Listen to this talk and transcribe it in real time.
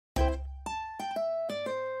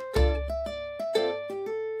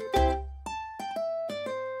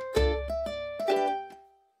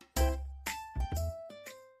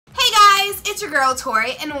it's your girl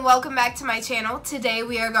Tori, and welcome back to my channel. Today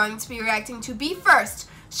we are going to be reacting to Be First,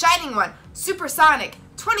 Shining One, Supersonic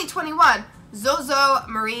 2021 ZOZO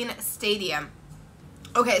Marine Stadium.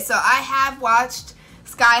 Okay, so I have watched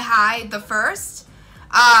Sky High, the first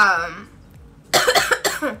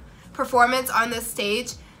performance on this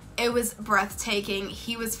stage. It was breathtaking.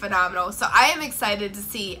 He was phenomenal. So I am excited to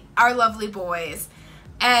see our lovely boys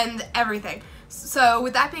and everything. So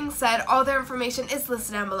with that being said, all their information is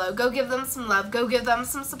listed down below. Go give them some love. Go give them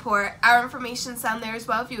some support. Our information's down there as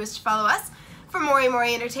well if you wish to follow us. From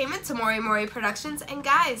MoriMori Entertainment to MoriMori Productions. And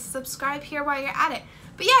guys, subscribe here while you're at it.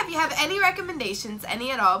 But yeah, if you have any recommendations,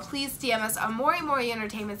 any at all, please DM us on MoriMori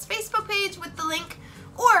Entertainment's Facebook page with the link,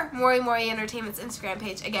 or MoriMori Entertainment's Instagram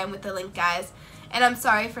page, again with the link, guys. And I'm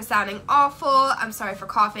sorry for sounding awful. I'm sorry for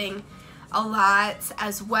coughing a lot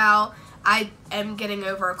as well. I am getting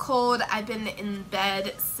over a cold. I've been in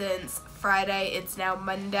bed since Friday. It's now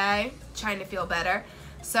Monday, trying to feel better.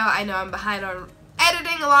 So I know I'm behind on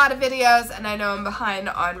editing a lot of videos, and I know I'm behind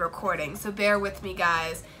on recording. So bear with me,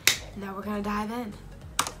 guys. Now we're gonna dive in.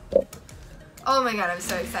 Oh my god, I'm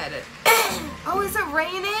so excited. Oh, is it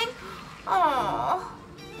raining? Oh,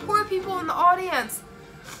 poor people in the audience.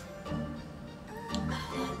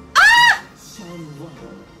 Ah!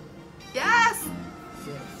 Yes!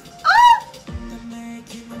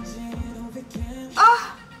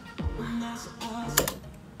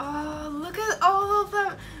 Oh, look at all of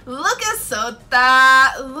them. Look at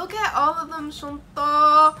Sota. Look at all of them.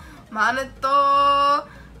 Shunto, Maneto,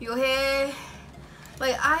 Yohei.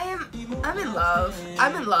 Like, I'm in love.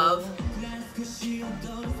 I'm in love.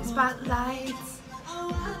 Spotlights.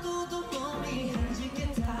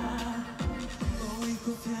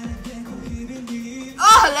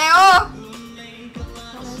 Oh, Leo.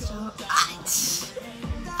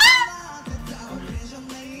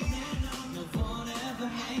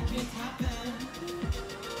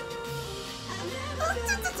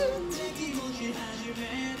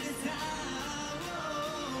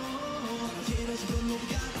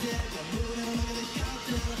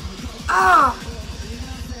 Oh.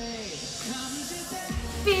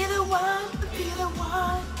 Be the one, be the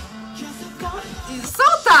one.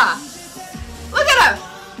 Sota! Look at him!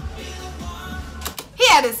 He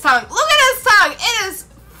had his tongue. Look at his tongue! It is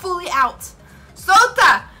fully out.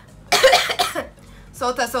 Sota!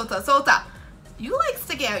 Sota, Sota, Sota. You like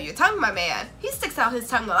sticking out your tongue, my man. He sticks out his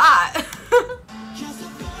tongue a lot.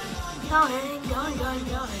 Going, going, going,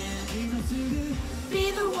 going.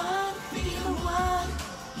 Be the one, be the one.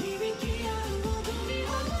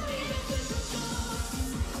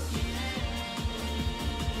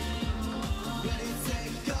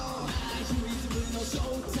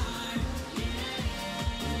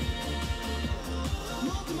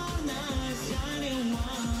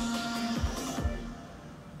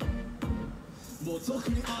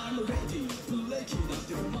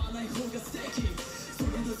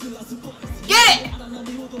 Get it!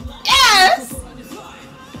 Yes!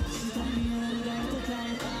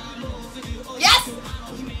 Yes!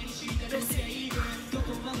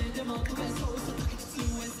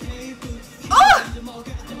 Oh!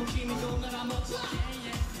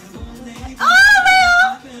 Oh, Leo!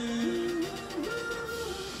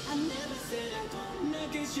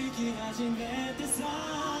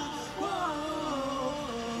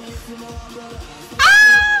 Ah!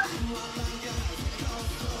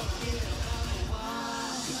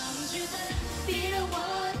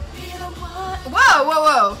 Whoa, whoa,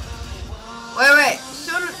 whoa. Wait, wait.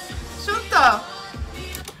 Shunto.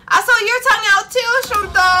 I saw your tongue out too,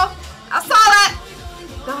 Shunto. I saw that.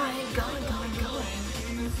 Going, going, going, going.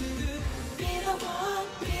 Be the one,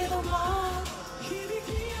 be the one.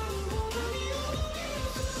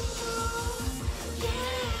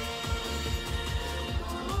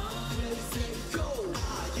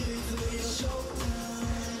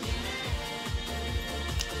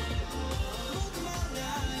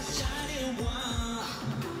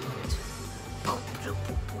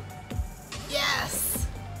 Yes.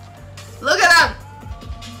 Look at him.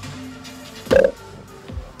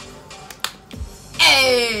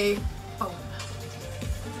 Hey. Oh.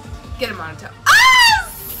 Get him on toe. Ah!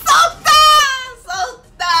 Sota!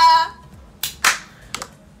 Sota!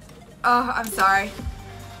 Oh, I'm sorry.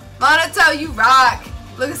 Monato, you rock.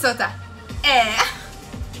 Look at Sota. Eh.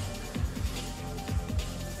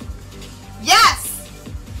 Yes!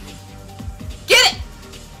 Get it!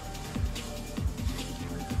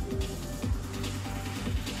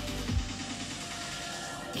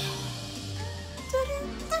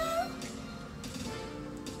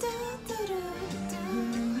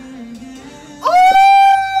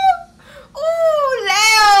 Ooh,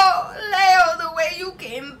 Leo, the way you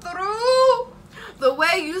came through.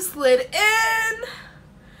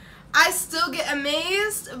 I still get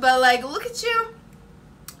amazed, but like, look at you.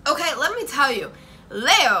 Okay, let me tell you,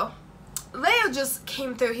 Leo just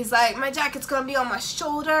came through. He's like, my jacket's gonna be on my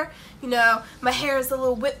shoulder, you know, my hair is a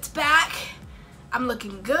little whipped back, I'm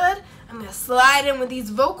looking good, I'm gonna slide in with these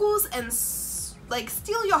vocals and like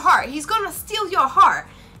steal your heart. He's gonna steal your heart,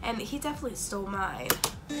 and he definitely stole mine.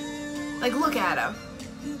 Like, look at him.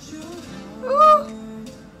 Ooh.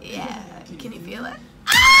 Yeah, can you feel it?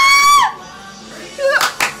 Ah!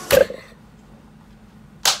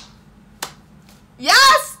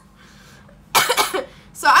 Yes!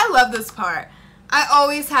 So I love this part. I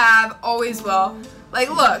always have, always will. Like,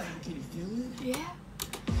 look. Yeah.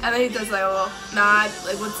 And then he does like a little nod,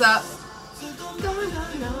 like, what's up?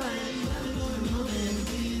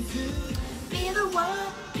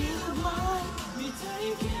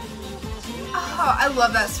 Oh, I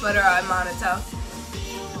love that sweater on Monato.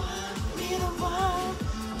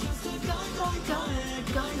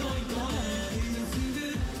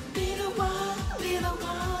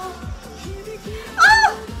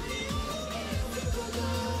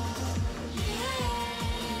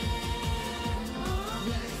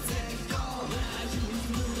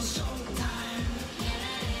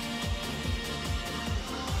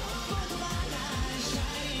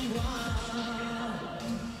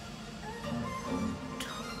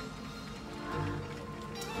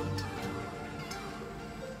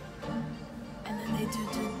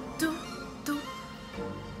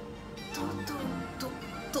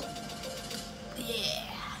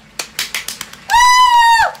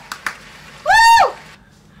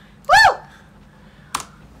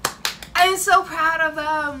 So proud of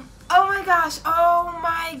them. Oh my gosh. Oh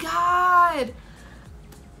my god.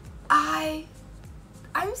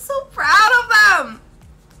 I'm so proud of them.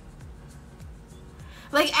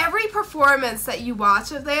 Like, every performance that you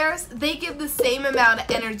watch of theirs, they give the same amount of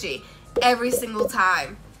energy every single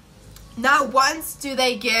time. Not once do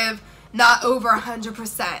they give not over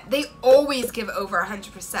 100%. They always give over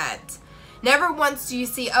 100%. Never once do you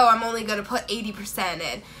see, oh, I'm only going to put 80%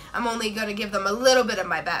 in. I'm only going to give them a little bit of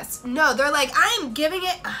my best. No, they're like, I'm giving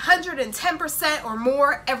it 110% or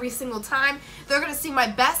more every single time. They're going to see my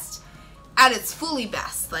best at its fully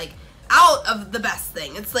best. Like, out of the best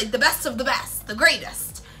thing. It's like the best of the best, the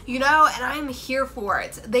greatest. You know, and I'm here for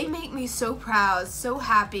it. They make me so proud, so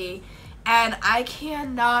happy. And I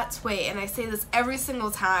cannot wait. And I say this every single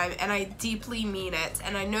time, and I deeply mean it.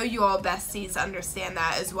 And I know you all besties understand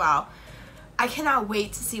that as well. I cannot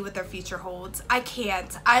wait to see what their future holds. I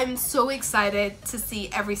can't. I'm so excited to see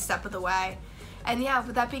every step of the way. And yeah,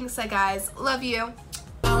 with that being said, guys, love you.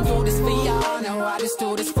 I don't do this for y'all, no, I just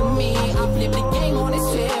do this for me. I flip the game on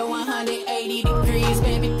this chair 180 degrees,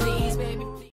 baby, please.